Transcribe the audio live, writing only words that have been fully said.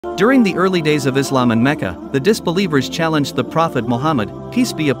During the early days of Islam in Mecca, the disbelievers challenged the Prophet Muhammad,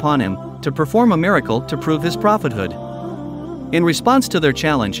 peace be upon him, to perform a miracle to prove his prophethood. In response to their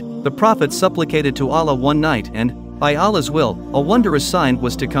challenge, the Prophet supplicated to Allah one night and, by Allah's will, a wondrous sign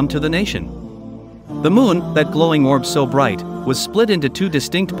was to come to the nation. The moon, that glowing orb so bright, was split into two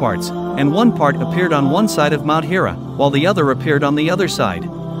distinct parts, and one part appeared on one side of Mount Hira, while the other appeared on the other side.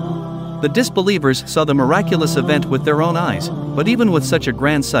 The disbelievers saw the miraculous event with their own eyes, but even with such a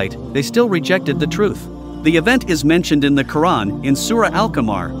grand sight, they still rejected the truth. The event is mentioned in the Quran in Surah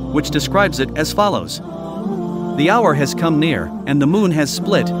Al-Qamar, which describes it as follows. The hour has come near, and the moon has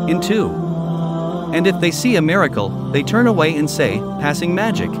split in two. And if they see a miracle, they turn away and say, passing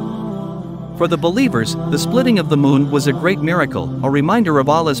magic. For the believers, the splitting of the moon was a great miracle, a reminder of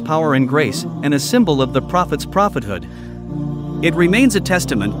Allah's power and grace, and a symbol of the Prophet's prophethood. It remains a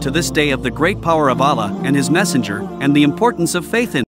testament to this day of the great power of Allah and His Messenger, and the importance of faith in